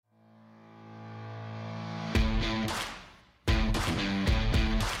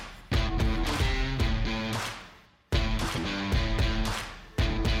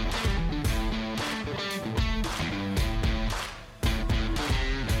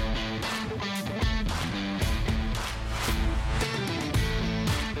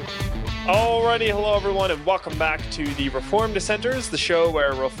Alrighty, hello everyone, and welcome back to the Reformed Dissenters, the show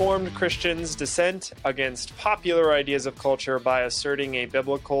where Reformed Christians dissent against popular ideas of culture by asserting a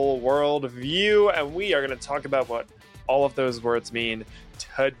biblical worldview, and we are going to talk about what all of those words mean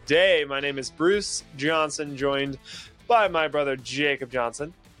today. My name is Bruce Johnson, joined by my brother Jacob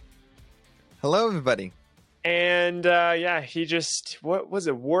Johnson. Hello, everybody. And he just, what was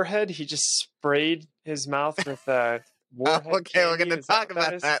it, Warhead? He just sprayed his mouth with Warhead. Okay, we're going to talk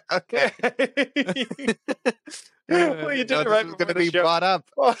about that. Okay. Well, you did it right before before the the show. brought up.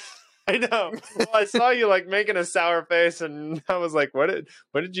 Well, I know. Well, I saw you like making a sour face, and I was like, "What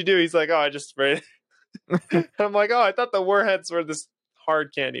did you do?" He's like, "Oh, I just sprayed." And I'm like, "Oh, I thought the Warheads were this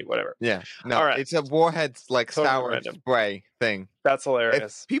hard candy, whatever." Yeah, no, All right. It's a Warhead's like Totally sour random. spray thing. That's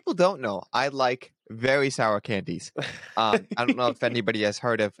hilarious. If people don't know, I like very sour candies. I don't know if anybody has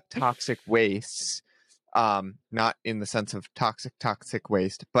heard of toxic wastes. Not in the sense of toxic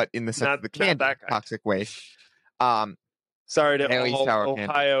waste, but in the sense Not- of the not candy that kind. toxic waste. Sorry to very all sour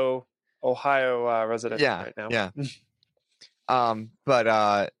candy. Ohio residents Yeah, right now. yeah. But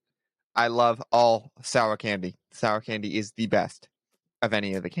I love all sour candy. Sour candy is the best of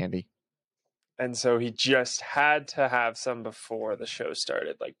any of the candy. And so he just had to have some before the show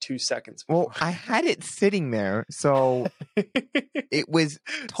started, like 2 seconds before. Well, I had it sitting there, so it was So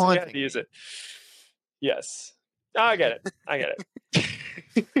you had taunting. to use it. Yes. Oh, I get it.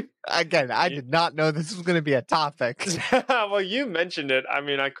 Again, I did not know this was going to be a topic. Well, you mentioned it. I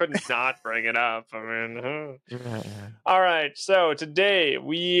mean, I couldn't not bring it up. I mean, All right. So today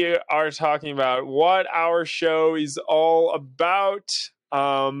we are talking about what our show is all about.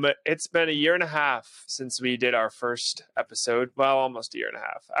 It's been a year and a half since we did our first episode. Well, almost a year and a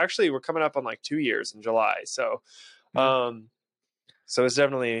half. Actually, we're coming up on like 2 years in July. So, so it's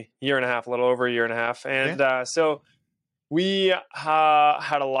definitely a year and a half, a little over a year and a half. And so we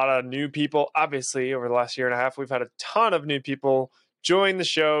had a lot of new people. Obviously, over the last year and a half, we've had a ton of new people join the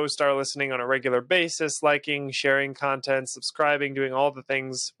show, start listening on a regular basis, liking, sharing content, subscribing, doing all the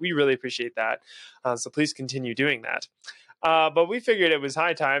things. We really appreciate that. So please continue doing that. But we figured it was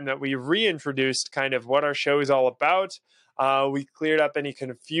high time that we reintroduced kind of what our show is all about. We cleared up any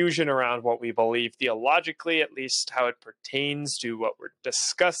confusion around what we believe theologically, at least how it pertains to what we're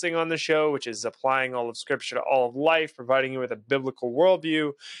discussing on the show, which is applying all of Scripture to all of life, providing you with a biblical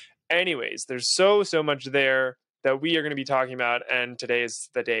worldview. Anyways, there's so much there that we are going to be talking about, and today is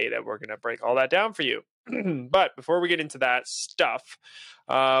the day that we're going to break all that down for you. But before we get into that stuff,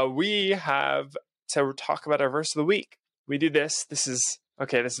 we have to talk about our verse of the week. We do this. This is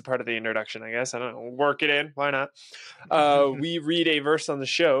part of the introduction, I guess. I don't know. Work it in. Why not? We read a verse on the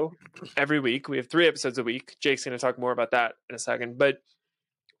show every week. We have 3 episodes a week. Jake's going to talk more about that in a second. But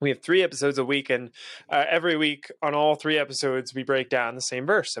we have 3 episodes a week. And every week on all 3 episodes, we break down the same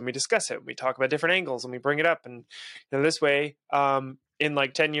verse and we discuss it. We talk about different angles and we bring it up. And this way, in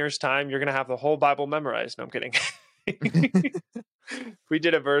like 10 years' time, you're going to have the whole Bible memorized. No, I'm kidding. If we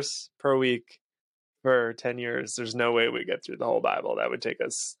did a verse per week for 10 years, there's no way we get through the whole Bible. That would take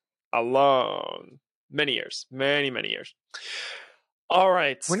us many years. All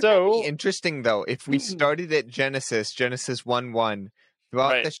right. Wouldn't that be interesting, though, if we started at Genesis 1:1,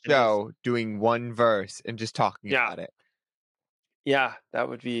 throughout the show, doing one verse and just talking about it? Yeah, that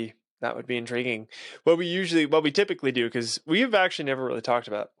would be intriguing. What we typically do, because we've actually never really talked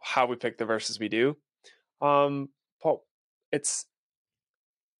about how we pick the verses we do. Paul, it's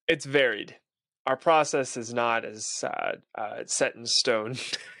varied. Our process is not as set in stone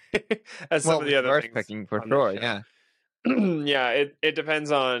as some of the other verse things. Picking for sure, yeah. Yeah, it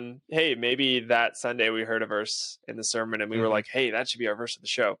depends on, hey, maybe that Sunday we heard a verse in the sermon and we were like, hey, that should be our verse of the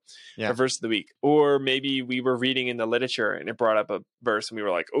show, our verse of the week. Or maybe we were reading in the literature and it brought up a verse and we were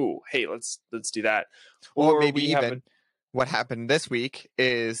like, oh, hey, let's do that. Or maybe what happened this week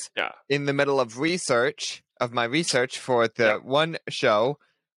is in the middle of my research for the one show,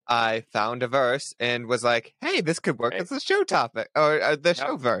 I found a verse and was like, hey, this could work as a show topic or the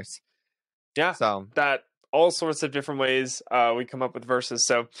show verse. Yeah. So that all sorts of different ways we come up with verses.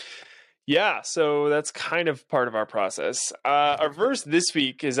 So so that's kind of part of our process. Our verse this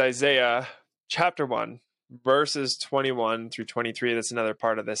week is Isaiah chapter 1, verses 21 through 23. That's another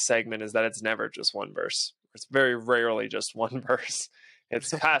part of this segment, is that it's never just one verse. It's very rarely just one verse.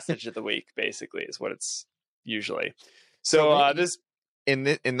 It's passage of the week, basically, is what it's usually. So this... In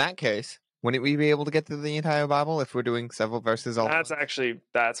that case, wouldn't we be able to get through the entire Bible if we're doing several verses all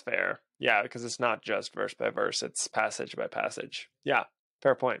That's fair. Yeah, because it's not just verse by verse, it's passage by passage. Yeah,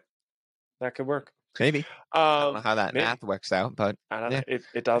 fair point. That could work. Maybe. I don't know how that math works out, but I don't know.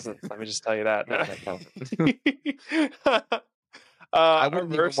 It doesn't. Let me just tell you that. I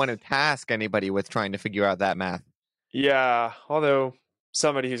wouldn't even want to task anybody with trying to figure out that math. Yeah, although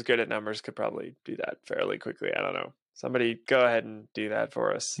somebody who's good at numbers could probably do that fairly quickly. I don't know. Somebody go ahead and do that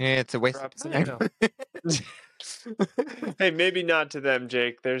for us. Yeah, it's a waste of time. Hey, maybe not to them,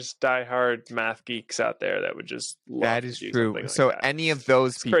 Jake. There's diehard math geeks out there that would just love that is to do true. Like so that. Any of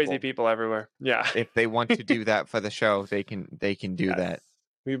those people, crazy people everywhere. Yeah. If they want to do that for the show, they can do that.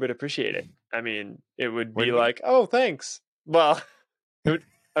 We would appreciate it. I mean, it would be like, oh, thanks. Well, I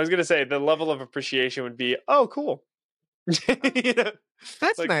was gonna say the level of appreciation would be, oh, cool. You know?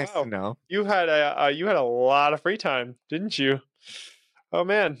 That's like, nice to know. You had a lot of free time, didn't you? Oh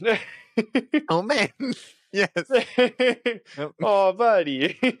man. Oh man. Yes. Oh,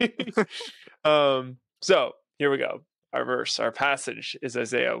 buddy. So here we go. Our passage is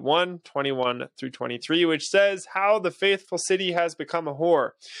Isaiah 1:21-23, which says, "How the faithful city has become a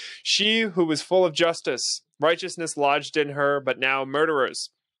whore. She who was full of justice, righteousness lodged in her, but now murderers.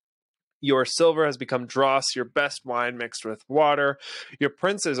 Your silver has become dross, your best wine mixed with water. Your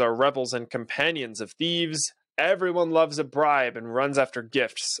princes are rebels and companions of thieves. Everyone loves a bribe and runs after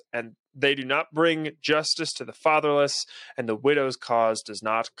gifts, and they do not bring justice to the fatherless, and the widow's cause does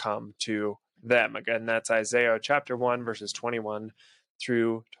not come to them." Again, that's Isaiah chapter 1, verses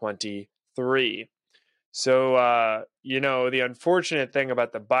 21-23. So, the unfortunate thing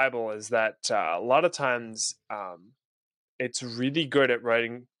about the Bible is that a lot of times it's really good at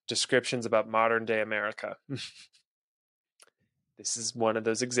writing descriptions about modern day America. This is one of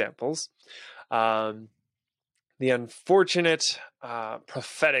those examples. The unfortunate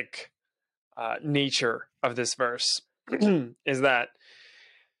prophetic nature of this verse is that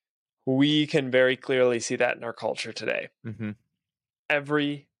we can very clearly see that in our culture today. Mm-hmm.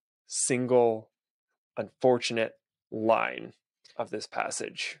 Every single unfortunate line of this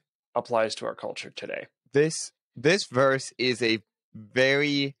passage applies to our culture today. This verse is a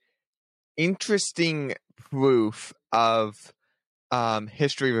very interesting proof of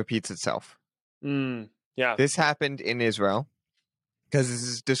history repeats itself. Yeah. This happened in Israel because this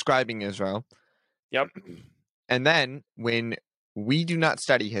is describing Israel. Yep. And then when we do not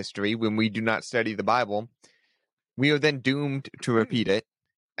study history, when we do not study the Bible, we are then doomed to repeat it.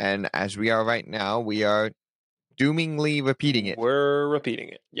 And as we are right now, we are doomingly repeating it. We're repeating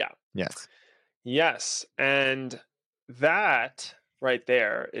it. Yeah. Yes. Yes. And that right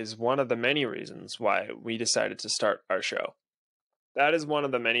there is one of the many reasons why we decided to start our show. That is one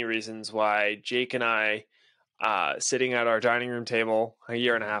of the many reasons why Jake and I, sitting at our dining room table a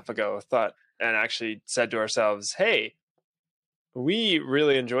year and a half ago, thought and actually said to ourselves, hey, we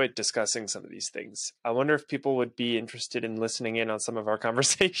really enjoyed discussing some of these things. I wonder if people would be interested in listening in on some of our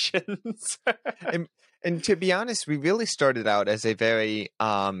conversations. and to be honest, we really started out as a very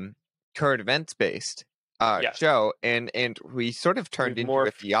current events based show, and we sort of turned into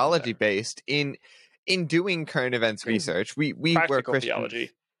a theology based in doing current events research. We were Christians.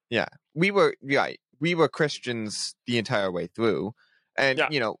 Theology. Yeah, we were Christians the entire way through. And,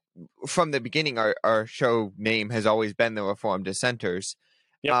 from the beginning, our show name has always been The Reformed Dissenters.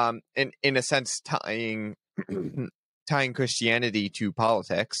 Yep. And in a sense, tying Christianity to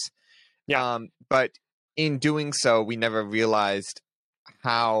politics. Yeah. But in doing so, we never realized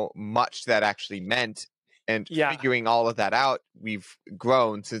how much that actually meant. And figuring all of that out, we've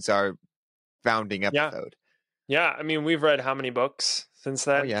grown since our founding episode. Yeah. I mean, we've read how many books since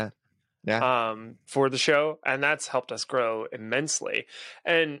then? Oh, yeah. For the show, and that's helped us grow immensely.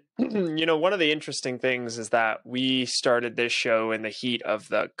 And one of the interesting things is that we started this show in the heat of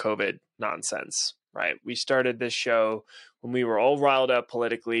the COVID nonsense, right? We started this show when we were all riled up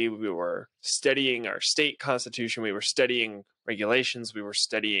politically. We were studying our state constitution, we were studying regulations, we were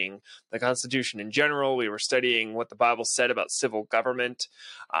studying the Constitution in general, we were studying what the Bible said about civil government,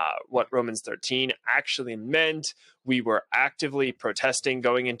 what Romans 13 actually meant. We were actively protesting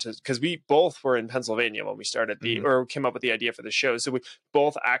going into, because we both were in Pennsylvania when we started or came up with the idea for the show. So we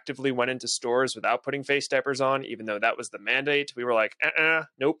both actively went into stores without putting face diapers on, even though that was the mandate. We were like,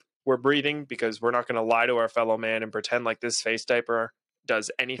 nope, we're breathing, because we're not going to lie to our fellow man and pretend like this face diaper does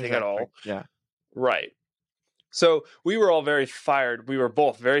anything at all. Yeah. Right. So we were all very fired. We were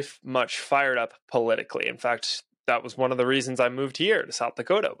both very much fired up politically. In fact, that was one of the reasons I moved here to South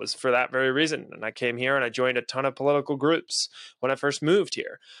Dakota, was for that very reason. And I came here and I joined a ton of political groups when I first moved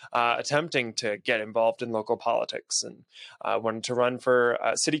here, attempting to get involved in local politics, and wanted to run for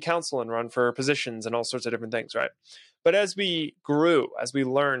city council and run for positions and all sorts of different things, right? But as we grew, as we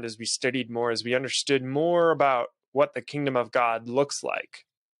learned, as we studied more, as we understood more about what the kingdom of God looks like,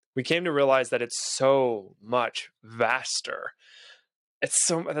 we came to realize that it's so much vaster.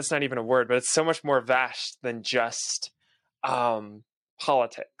 That's not even a word, but it's so much more vast than just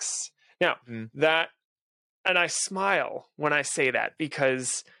politics. Now, and I smile when I say that,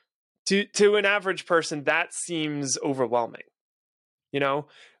 because to an average person, that seems overwhelming.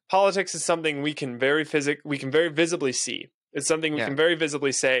 Politics is something we can very visibly see. It's something we can very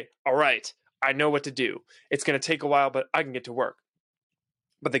visibly say, all right, I know what to do. It's going to take a while, but I can get to work.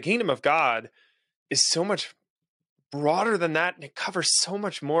 But the kingdom of God is so much broader than that, and it covers so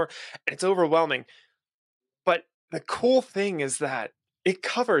much more, and it's overwhelming. But the cool thing is that it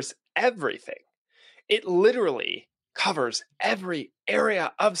covers everything. It literally covers every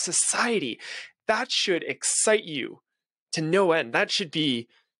area of society. That should excite you to no end. That should be,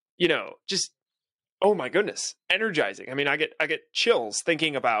 just, oh my goodness, energizing. I mean, I get chills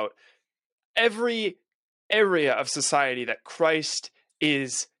thinking about every area of society that Christ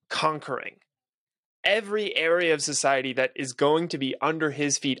is conquering. Every area of society that is going to be under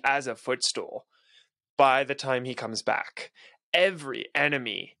his feet as a footstool by the time he comes back. Every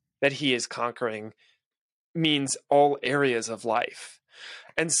enemy that he is conquering means all areas of life.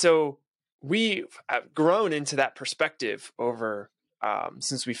 And so we've grown into that perspective over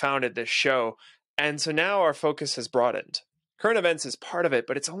since we founded this show. And so now our focus has broadened. Current events is part of it,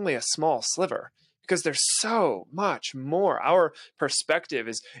 but it's only a small sliver because there's so much more. Our perspective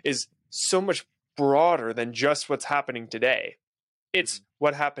is so much broader than just what's happening today. It's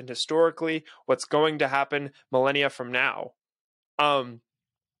what happened historically, what's going to happen millennia from now.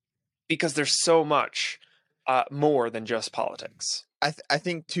 Because there's so much more than just politics. I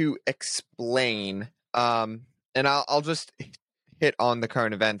think to explain, and I'll just hit on the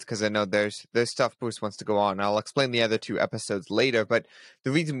current events because I know there's stuff Bruce wants to go on. I'll explain the other 2 episodes later, but the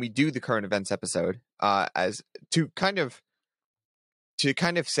reason we do the current events episode as to kind of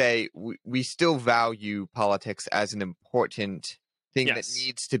say we still value politics as an important thing that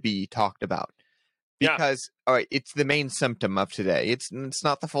needs to be talked about. Because, all right, it's the main symptom of today. It's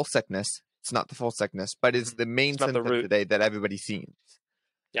not the full sickness. It's not the full sickness, but it's the main symptom today that everybody sees.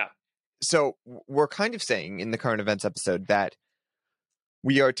 Yeah. So we're kind of saying in the current events episode that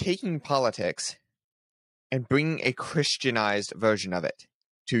we are taking politics and bringing a Christianized version of it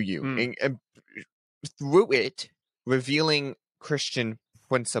to you. And through it, revealing Christian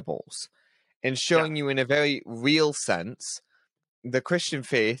principles and showing you in a very real sense the Christian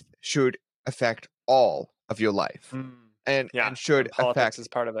faith should affect all of your life and should and politics affect is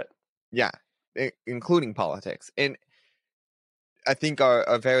part of it. Yeah, including politics. And I think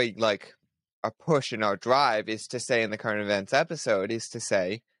our very our push and our drive is to say in the current events episode is to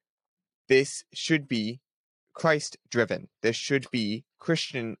say this should be Christ driven. This should be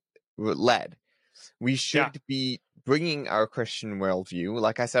Christian led. We should be bringing our Christian worldview.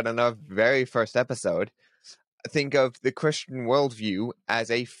 Like I said in our very first episode, think of the Christian worldview as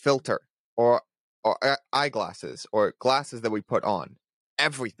a filter or eyeglasses or glasses that we put on.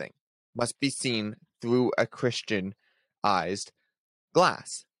 Everything must be seen through a Christianized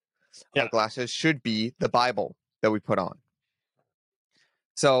glass. Our glasses should be the Bible that we put on.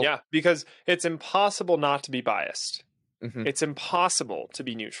 So because it's impossible not to be biased. It's impossible to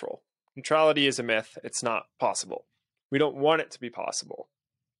be neutral. Neutrality is a myth. It's not possible. We don't want it to be possible.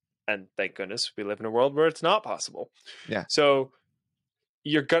 And thank goodness we live in a world where it's not possible. Yeah. So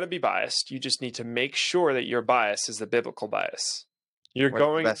you're going to be biased. You just need to make sure that your bias is the biblical bias. You're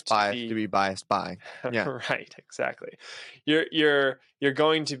going the best bias to be biased by. Yeah. Right, exactly. You're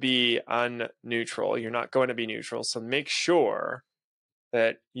going to be unneutral. You're not going to be neutral. So make sure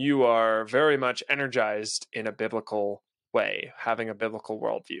that you are very much energized in a biblical way, having a biblical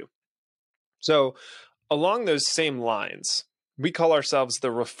worldview. So along those same lines, we call ourselves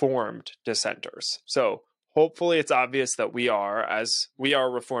the Reformed Dissenters. So hopefully it's obvious that we are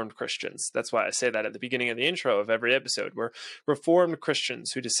Reformed Christians. That's why I say that at the beginning of the intro of every episode. We're Reformed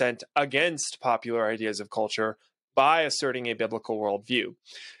Christians who dissent against popular ideas of culture by asserting a biblical worldview.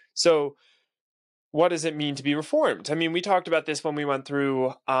 So what does it mean to be Reformed? I mean, we talked about this when we went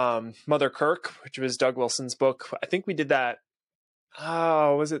through Mother Kirk, which was Doug Wilson's book. I think we did that.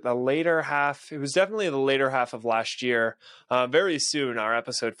 Was it the later half? It was definitely the later half of last year. Very soon, our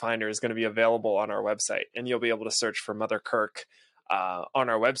episode finder is going to be available on our website, and you'll be able to search for Mother Kirk on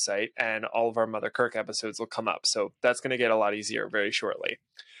our website, and all of our Mother Kirk episodes will come up. So that's going to get a lot easier very shortly.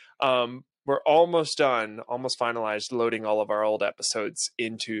 We're almost done, almost finalized loading all of our old episodes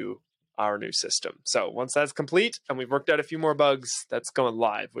into our new system. So once that's complete and we've worked out a few more bugs, that's going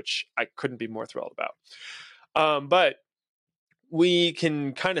live, which I couldn't be more thrilled about. But we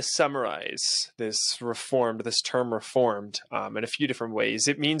can kind of summarize this term reformed, in a few different ways.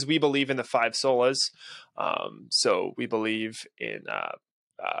 It means we believe in the 5 solas. So we believe in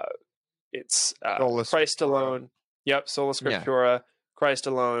it's Christ alone. Yep. Sola Scriptura, Christ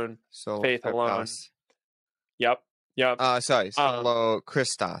alone, Sola faith alone. Yep. Sorry, Solo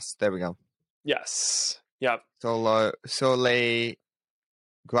Christos. There we go. Yes. Yep. Sole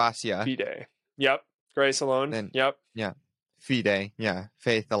Gracia. Fide. Yep. Grace alone. Then, yep. Yeah. Fide. Yeah.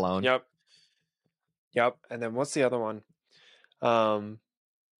 Faith alone. Yep. And then what's the other one?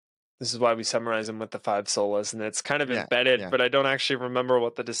 This is why we summarize them with the 5 solas, and it's kind of embedded, but I don't actually remember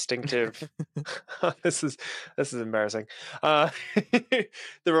what the distinctive. This is embarrassing. The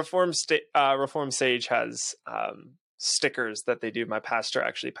Reformed Sage has stickers that they do. My pastor,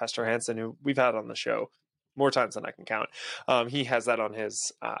 Pastor Hansen, who we've had on the show more times than I can count, he has that on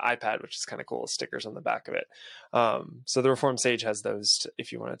his iPad, which is kind of cool. Stickers on the back of it. So the Reformed Sage has those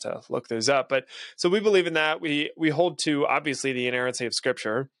if you wanted to look those up. But so we believe in that. We hold to obviously the inerrancy of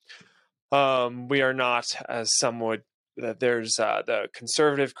Scripture. We are not, as some would, that there's the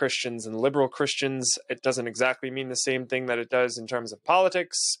conservative Christians and liberal Christians. It doesn't exactly mean the same thing that it does in terms of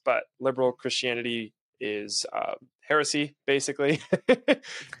politics, but liberal Christianity is heresy, basically.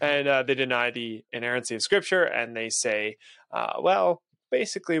 And they deny the inerrancy of Scripture, and they say, well,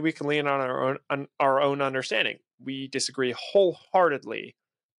 basically we can lean on our own understanding. We disagree wholeheartedly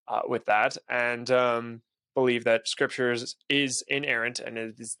with that, and believe that Scripture is inerrant and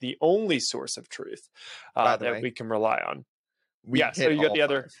it is the only source of truth that we can rely on. So you got the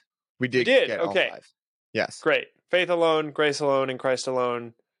other. We did. Okay. All 5. Yes. Great. Faith alone, grace alone, and Christ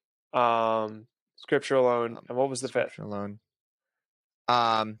alone. Scripture alone, and what was the 5th? Alone.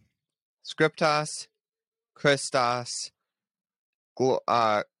 Scriptos, Christos,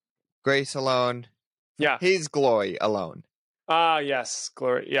 grace alone. Yeah. His glory alone. Yes,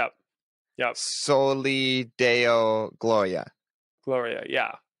 glory. Yep. Soli Deo Gloria.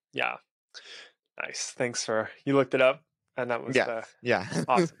 Yeah. Nice. Thanks you looked it up, and that was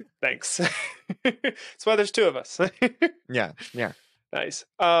awesome. Thanks. That's why there's 2 of us. Yeah. Nice.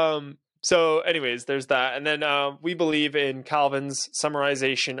 So anyways, there's that. And then we believe in Calvin's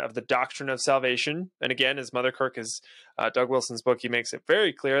summarization of the doctrine of salvation. And again, as Mother Kirk is Doug Wilson's book, he makes it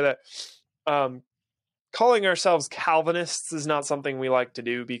very clear that calling ourselves Calvinists is not something we like to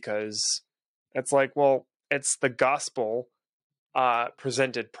do, because it's like, well, it's the gospel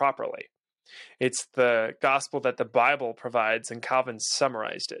presented properly. It's the gospel that the Bible provides, and Calvin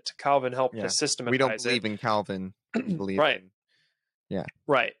summarized it. Calvin helped to systematize it. We don't believe in Calvin. We believe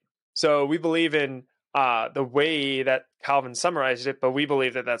Right. So we believe in the way that Calvin summarized it, but we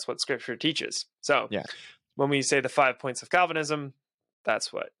believe that that's what Scripture teaches. So when we say the 5 points of Calvinism,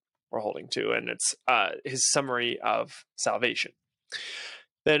 that's what we're holding to, and it's his summary of salvation.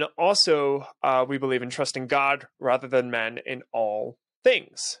 Then also, we believe in trusting God rather than men in all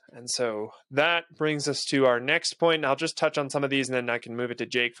things. And so that brings us to our next point. And I'll just touch on some of these, and then I can move it to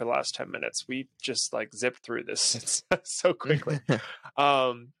Jake for the last 10 minutes. We just zipped through this so quickly.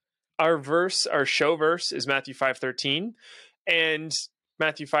 Our show verse is Matthew 5:13. And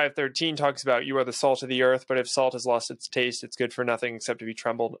Matthew 5:13 talks about, you are the salt of the earth, but if salt has lost its taste, it's good for nothing except to be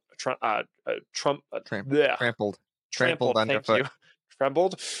trampled underfoot. Trampled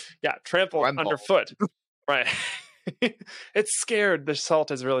underfoot. Right. It's scared. The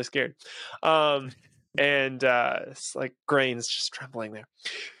salt is really scared. And it's like grains just trembling there.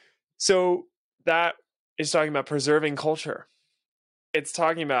 So that is talking about preserving culture. It's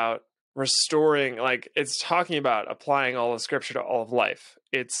talking about restoring, it's talking about applying all of Scripture to all of life.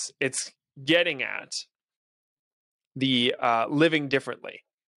 It's getting at the living differently,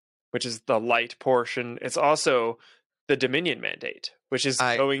 which is the light portion. It's also the dominion mandate, which is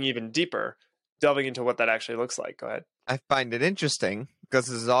going even deeper, delving into what that actually looks like. Go ahead. I find it interesting because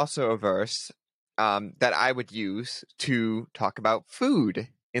this is also a verse that I would use to talk about food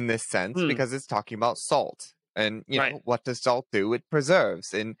in this sense, because it's talking about salt. And, you know, what does salt do? It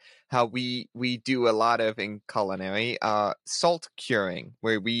preserves. And how we do a lot of, in culinary, salt curing,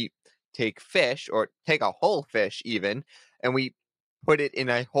 where we take fish, or take a whole fish even, and we put it in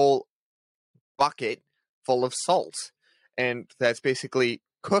a whole bucket full of salt. And that's basically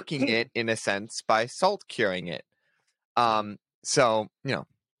cooking it, in a sense, by salt curing it. So, you know,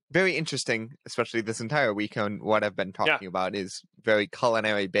 very interesting, especially this entire week on what I've been talking about is very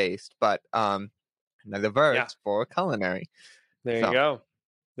culinary based, but another verse for culinary. There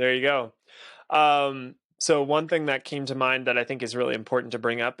you go. So one thing that came to mind that I think is really important to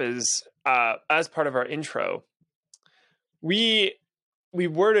bring up is, as part of our intro, we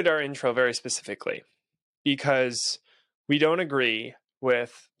worded our intro very specifically because we don't agree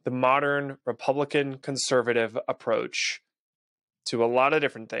with the modern Republican conservative approach to a lot of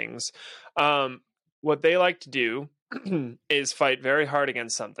different things. What they like to do is fight very hard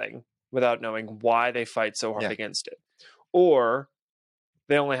against something, without knowing why they fight so hard against it. Or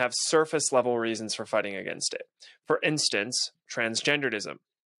they only have surface level reasons for fighting against it. For instance, transgenderism.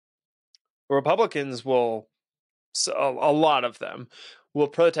 Republicans will, a lot of them, will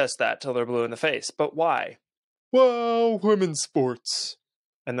protest that till they're blue in the face. But why? Well, women's sports.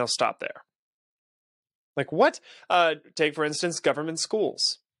 And they'll stop there. Like what? Take, for instance, government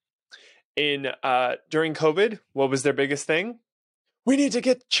schools. During COVID, what was their biggest thing? We need to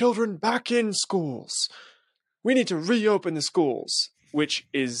get children back in schools. We need to reopen the schools, which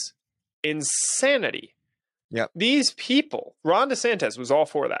is insanity. Yep. These people, Ron DeSantis was all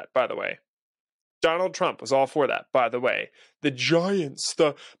for that, by the way. Donald Trump was all for that, by the way. The giants,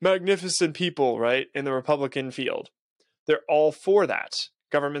 the magnificent people, right, in the Republican field, they're all for that,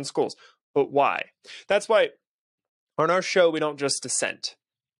 government schools. But why? That's why on our show, we don't just dissent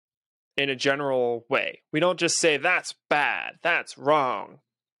in a general way. We don't just say, that's bad, that's wrong.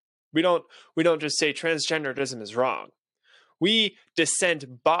 We don't just say transgenderism is wrong. We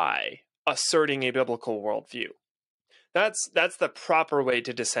dissent by asserting a biblical worldview. That's the proper way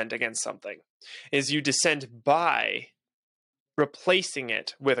to dissent against something, is you dissent by replacing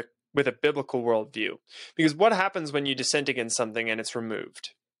it with a biblical worldview. Because what happens when you dissent against something and it's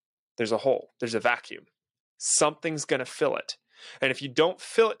removed? There's a hole. There's a vacuum. Something's going to fill it. And if you don't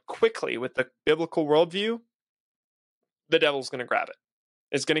fill it quickly with the biblical worldview, the devil's going to grab it.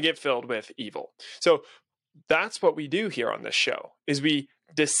 It's going to get filled with evil. So that's what we do here on this show, is we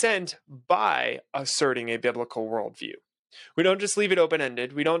dissent by asserting a biblical worldview. We don't just leave it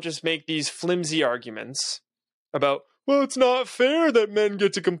open-ended. We don't just make these flimsy arguments about, well, it's not fair that men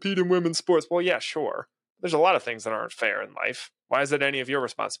get to compete in women's sports. Well, yeah, sure. There's a lot of things that aren't fair in life. Why is that any of your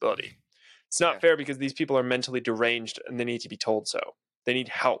responsibility? It's not fair because these people are mentally deranged and they need to be told so. They need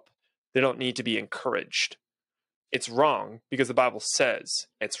help. They don't need to be encouraged. It's wrong because the Bible says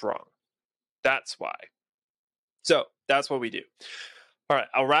it's wrong. That's why. So that's what we do. All right,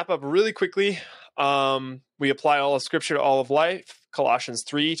 I'll wrap up really quickly. We apply all of Scripture to all of life. Colossians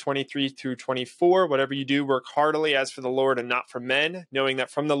 3:23-24. Whatever you do, work heartily as for the Lord and not for men, knowing that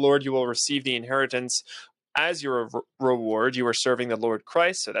from the Lord you will receive the inheritance. As your reward, you are serving the Lord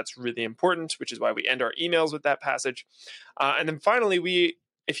Christ. So that's really important, which is why we end our emails with that passage. And then finally,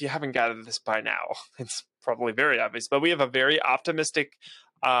 if you haven't gathered this by now, it's probably very obvious, but we have a very optimistic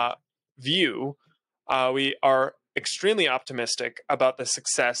view. We are extremely optimistic about the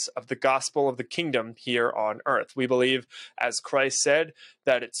success of the gospel of the kingdom here on earth. We believe, as Christ said,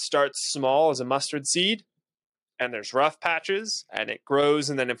 that it starts small as a mustard seed, and there's rough patches, and it grows,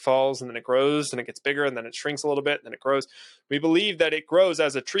 and then it falls, and then it grows, and it gets bigger, and then it shrinks a little bit, and then it grows. We believe that it grows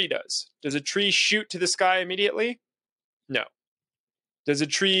as a tree does. Does a tree shoot to the sky immediately? No. Does a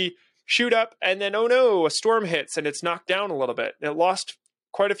tree shoot up, and then, oh no, a storm hits, and it's knocked down a little bit, and it lost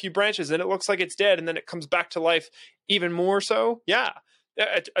quite a few branches, and it looks like it's dead, and then it comes back to life even more so? Yeah.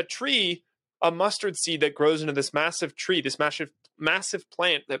 A tree, a mustard seed that grows into this massive tree, this massive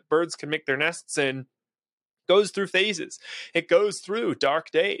plant that birds can make their nests in, goes through phases. It goes through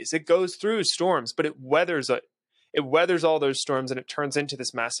dark days. It goes through storms, but it weathers all those storms, and it turns into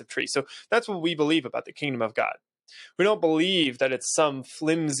this massive tree. So that's what we believe about the kingdom of God. We don't believe that it's some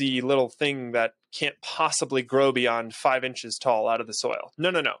flimsy little thing that can't possibly grow beyond 5 inches tall out of the soil.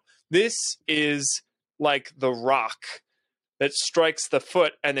 No. This is like the rock that strikes the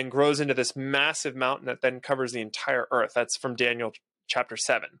foot and then grows into this massive mountain that then covers the entire earth. That's from Daniel chapter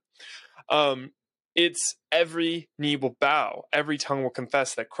 7. It's every knee will bow, every tongue will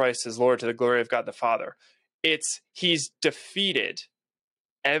confess that Christ is Lord to the glory of God the Father. He's defeated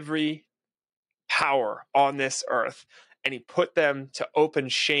every power on this earth, and he put them to open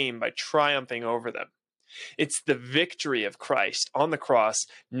shame by triumphing over them. It's the victory of Christ on the cross,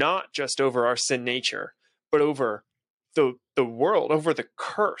 not just over our sin nature, but over the world, over the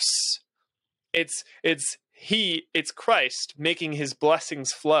curse. It's Christ making his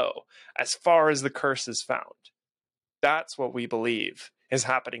blessings flow as far as the curse is found. That's what we believe is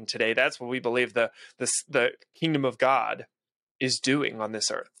happening today. That's what we believe the kingdom of God is doing on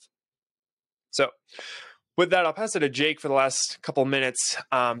this earth. So with that, I'll pass it to Jake for the last couple minutes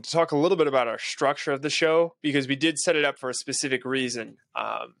to talk a little bit about our structure of the show, because we did set it up for a specific reason.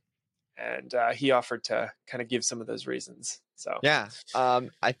 And he offered to kind of give some of those reasons. So yeah,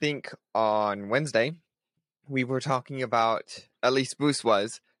 I think on Wednesday we were talking about, at least Bruce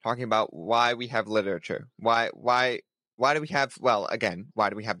was talking about, why we have literature. Why do we have? Well, again, why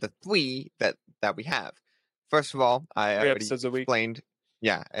do we have the 3 that we have? First of all, I already explained.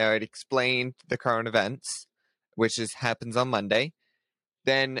 Yeah, I already explained the current events, which happens on Monday.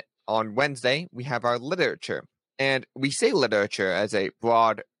 Then on Wednesday we have our literature, and we say literature as a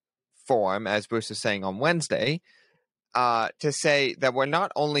broad form, as Bruce was saying on Wednesday, to say that we're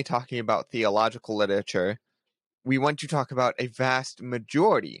not only talking about theological literature, we want to talk about a vast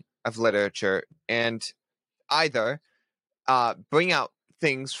majority of literature and either bring out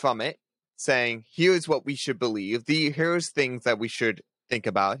things from it, saying, here's what we should believe, here's things that we should think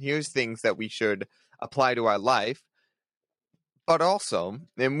about, here's things that we should apply to our life, but also,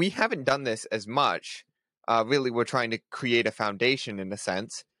 and we haven't done this as much, really we're trying to create a foundation in a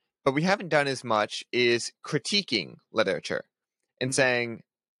sense, but we haven't done as much is critiquing literature and saying,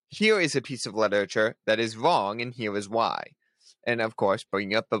 here is a piece of literature that is wrong and here is why. And of course,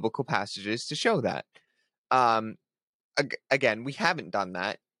 bringing up biblical passages to show that. Again, we haven't done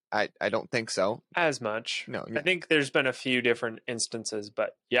that. I don't think so. As much. No. I think there's been a few different instances,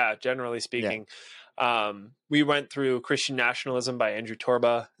 but yeah, generally speaking, we went through Christian Nationalism by Andrew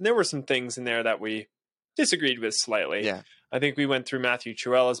Torba, and there were some things in there that we disagreed with slightly. Yeah. I think we went through Matthew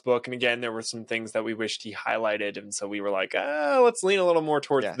Chiuella's book, and again, there were some things that we wished he highlighted, and so we were like, let's lean a little more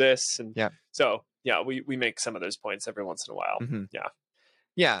towards this. And so, we make some of those points every once in a while. Mm-hmm. Yeah.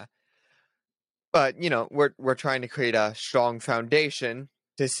 Yeah. But, we're trying to create a strong foundation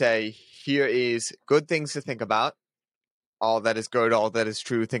to say, here is good things to think about. All that is good, all that is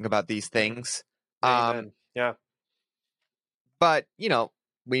true, think about these things. Amen. Yeah. But,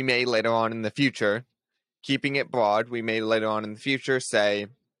 we may later on in the future, keeping it broad, we may later on in the future say,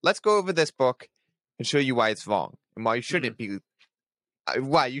 let's go over this book and show you why it's wrong and why you shouldn't be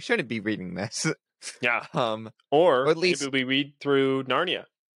reading this. Yeah. Or at least maybe we read through Narnia.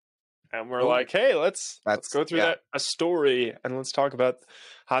 And we're like, hey, let's go through a story, and let's talk about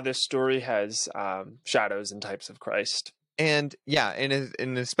how this story has shadows and types of Christ. And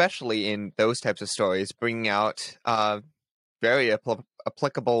and especially in those types of stories, bringing out very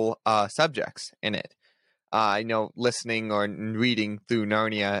applicable subjects in it. I know listening or reading through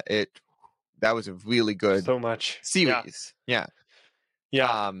Narnia, that was a really good series. Yeah.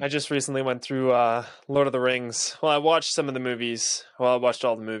 Yeah, I just recently went through Lord of the Rings. Well, I watched some of the movies. Well, I watched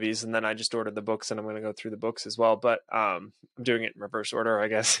all the movies, and then I just ordered the books, and I'm going to go through the books as well. But I'm doing it in reverse order, I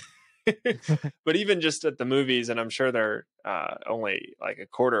guess. But even just at the movies, and I'm sure they're only like a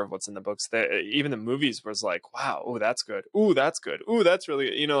quarter of what's in the books. Even the movies was like, wow, oh, that's good. Ooh, that's good. Ooh, that's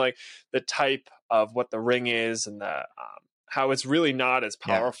really, like the type of what the ring is and the how it's really not as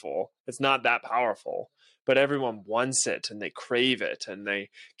powerful. Yeah. It's not that powerful. But everyone wants it and they crave it and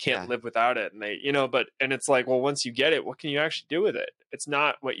they can't live without it. And and it's like, well, once you get it, what can you actually do with it? It's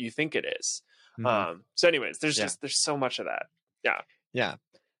not what you think it is. Mm-hmm. So anyways, there's so much of that. Yeah. Yeah.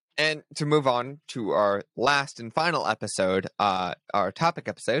 And to move on to our last and final episode, our topic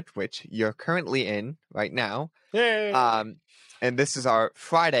episode, which you're currently in right now. Yay. And this is our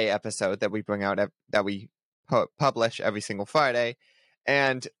Friday episode that we bring out, that we publish every single Friday.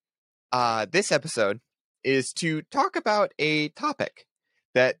 And this episode is to talk about a topic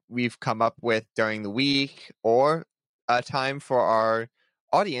that we've come up with during the week, or a time for our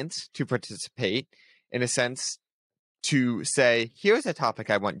audience to participate, in a sense, to say, here's a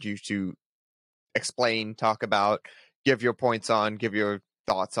topic I want you to explain, talk about, give your points on, give your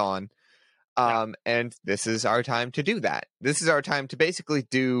thoughts on. And this is our time to do that. This is our time to basically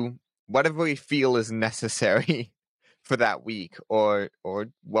do whatever we feel is necessary for that week, or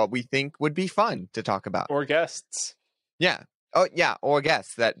what we think would be fun to talk about, or guests. Yeah. Oh yeah, or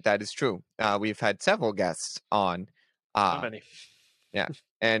guests. That is true. We've had several guests on. How many? Yeah,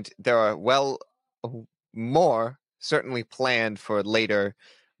 and there are more certainly planned for later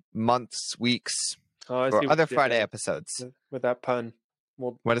months, weeks, or other Friday episodes. With that pun,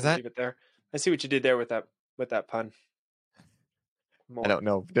 what is we'll that? Leave it there. I see what you did there with that pun. I don't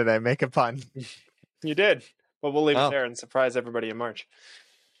know. Did I make a pun? You did. Well, we'll leave it there and surprise everybody in March.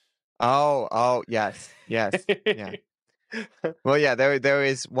 Oh, yes. Yeah. Well, yeah, there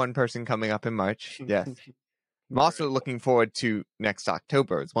is one person coming up in March. Yes. I'm also looking forward to next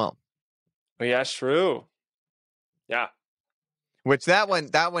October as well. Oh, yeah, true. Yeah. Which that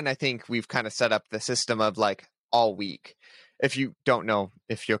one, I think we've kind of set up the system of like all week. If you don't know,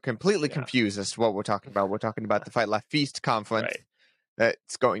 if you're completely confused as to what we're talking about the Fight Laugh Feast conference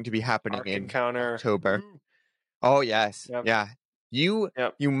that's going to be happening Ark in Encounter. October. Oh, yes. Yep. Yeah. You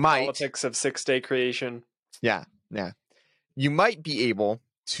might... Politics of 6-day creation. Yeah. You might be able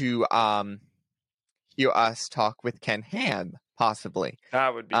to hear us talk with Ken Ham, possibly.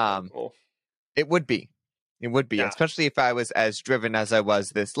 That would be cool. It would be, especially if I was as driven as I was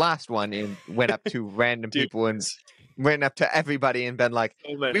this last one and went up to random people and went up to everybody and been like,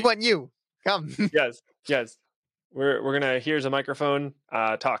 we want you. Come. Yes. We're going to, here's a microphone,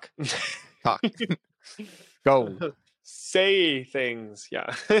 talk. Talk. Go. say things.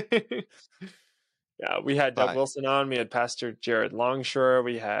 Yeah. Yeah, we had Doug Wilson on. We had Pastor Jared Longshore.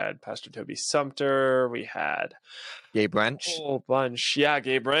 We had Pastor Toby Sumter. We had Gabe Wrench. A whole bunch. Yeah,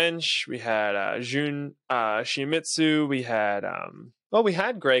 Gabe Wrench. We had Jun Shimizu. We had we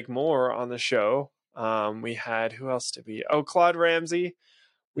had Greg Moore on the show. We had, who else did we? Oh, Claude Ramsey.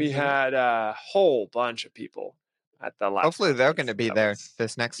 We had a whole bunch of people at the last. Hopefully they're going to be there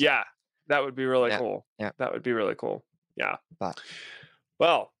this next. Yeah, that would be really cool. Yeah, that would be really cool. Yeah.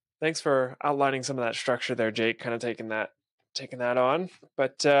 Well, thanks for outlining some of that structure there, Jake. Kind of taking that on.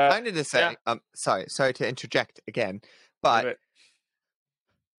 But kind of to say, sorry to interject again, but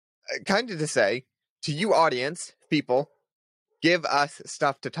kind of to say to you, audience people, give us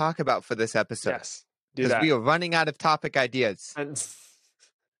stuff to talk about for this episode. Yes, because we are running out of topic ideas. And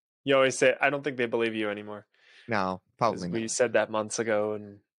you always say, I don't think they believe you anymore. No, probably not. We said that months ago,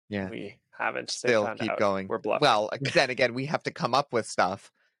 and we haven't. Still keep going. We're bluffing. Well, then again, we have to come up with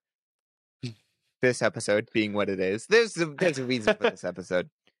stuff. This episode being what it is, there's a reason for this episode,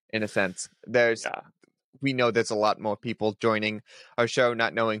 in a sense. We know there's a lot more people joining our show,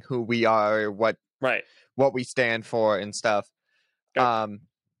 not knowing who we are, or what we stand for, and stuff. Okay.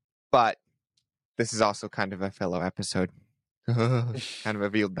 But this is also kind of a filler episode. Kind of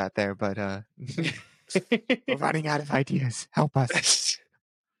revealed that there, but we're running out of ideas. Help us.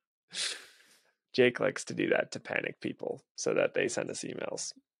 Jake likes to do that to panic people so that they send us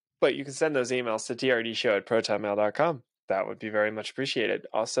emails. But you can send those emails to trdshow@protonmail.com. That would be very much appreciated.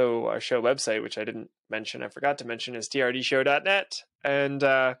 Also, our show website, which I forgot to mention, is trdshow.net. And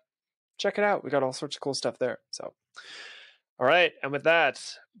check it out. We got all sorts of cool stuff there. So, all right. And with that,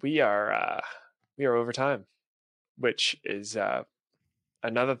 we are over time, which is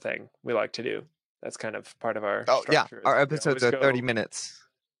another thing we like to do. That's kind of part of our structure. Our episodes are 30 minutes.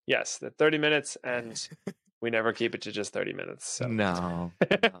 Yes, the 30 minutes, and we never keep it to just 30 minutes. So. No.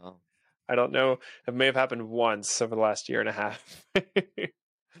 I don't know. It may have happened once over the last year and a half.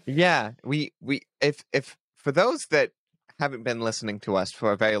 Yeah, we if for those that haven't been listening to us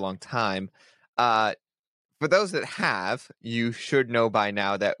for a very long time, for those that have, you should know by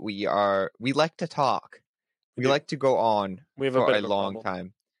now that we like to talk. We like to go on for a long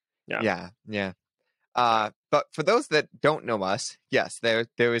time. Yeah. But for those that don't know us, yes, there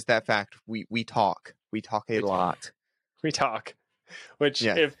is that fact. We talk. We talk a lot. We talk. Which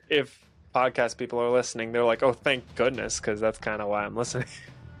if podcast people are listening, they're like, "Oh, thank goodness," because that's kind of why I'm listening.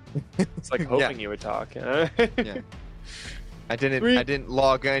 It's like hoping you would talk. Yeah. I didn't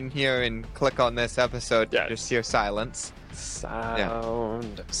log in here and click on this episode to just hear silence.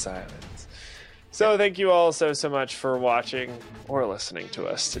 Sound of silence. So thank you all so much for watching or listening to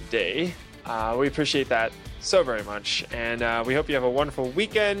us today. We appreciate that so very much, and we hope you have a wonderful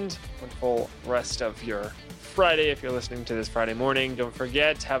weekend, wonderful rest of your Friday if you're listening to this Friday morning. Don't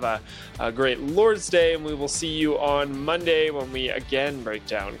forget, have a great Lord's Day, and we will see you on Monday when we again break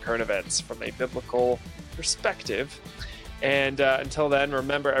down current events from a biblical perspective. And until then,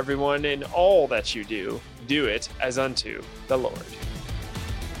 remember, everyone, in all that you do, do it as unto the Lord.